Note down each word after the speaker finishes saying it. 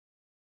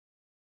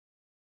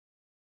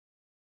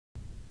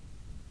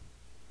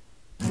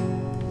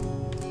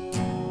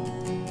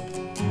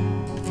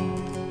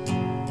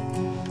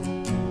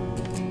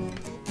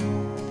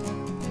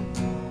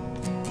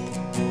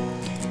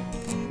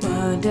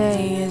What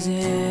day is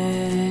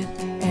it?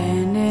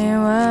 And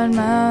in what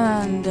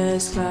month?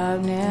 This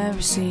clock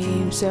never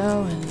seems so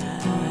alive.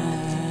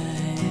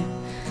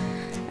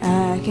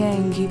 I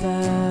can't keep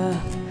up,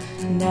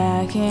 and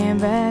I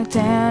can't back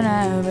down.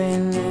 I've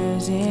been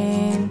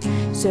losing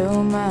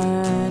so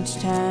much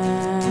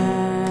time.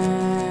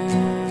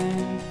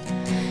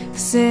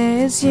 'Cause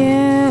it's you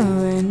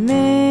and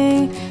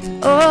me,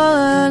 all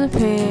of the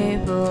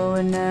people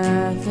with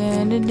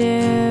nothing to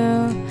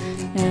do,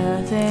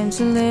 nothing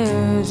to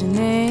lose. And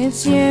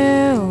it's you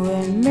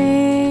and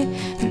me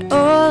and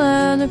all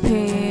of the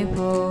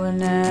people,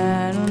 and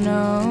I don't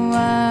know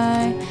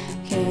why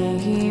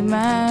can't keep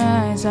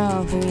my eyes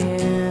off of you.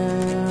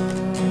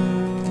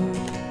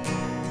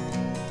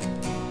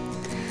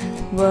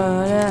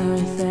 What are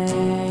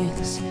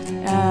things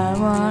I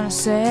wanna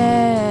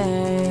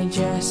say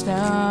just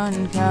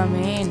aren't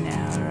coming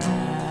out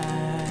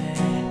right.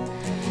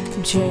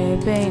 I'm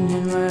tripping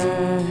in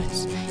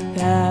words,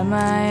 got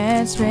my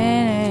head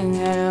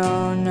spinning, I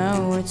don't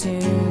know where to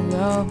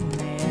go from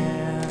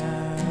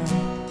here.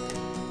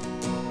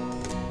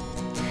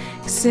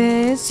 'Cause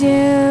it's you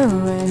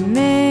and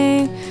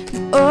me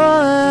and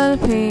all of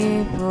the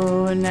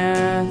people with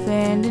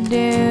nothing to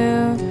do,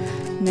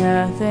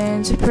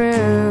 nothing to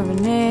prove.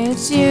 And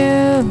it's you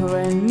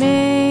and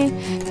me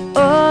and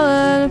all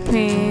of the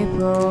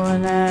people,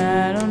 and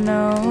I don't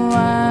know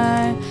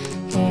why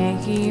can't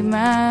keep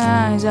my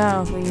eyes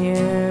off of you.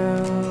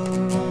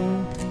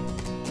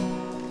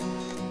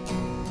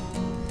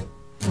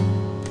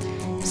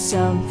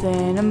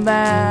 Something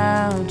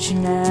about you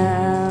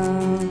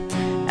now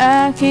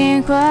I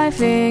can't quite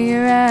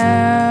figure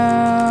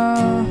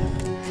out.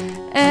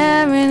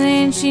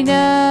 Everything she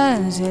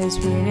does is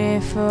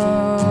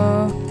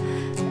beautiful,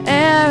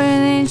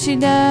 everything she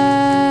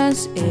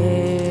does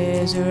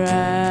is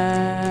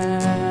right.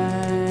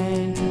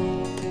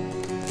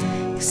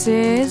 'Cause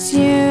it's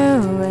you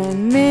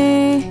and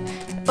me,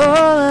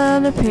 all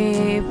of the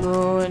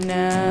people with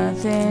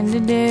nothing to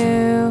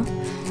do,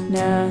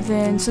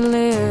 nothing to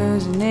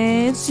lose. And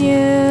it's you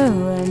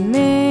and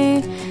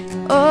me,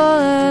 all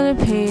of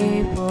the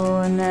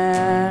people, and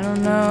I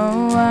don't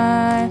know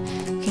why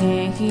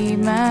can't keep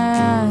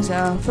my eyes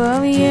off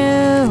of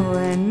you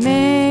and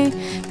me,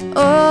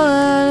 all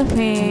of the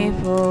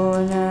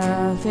people,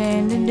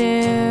 nothing to do,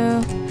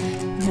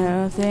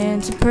 nothing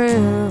to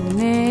prove.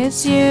 And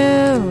it's you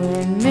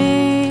and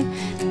me,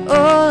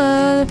 all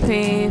of the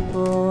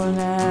people, and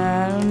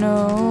I don't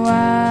know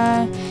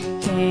why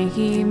can't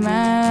keep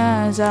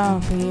my eyes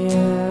off of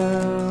you.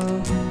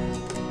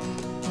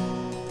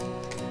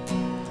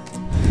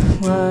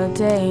 What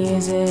day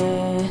is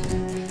it?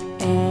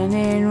 And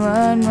in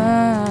what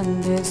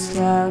month? This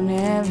cloud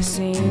never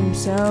seems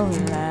so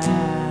alive.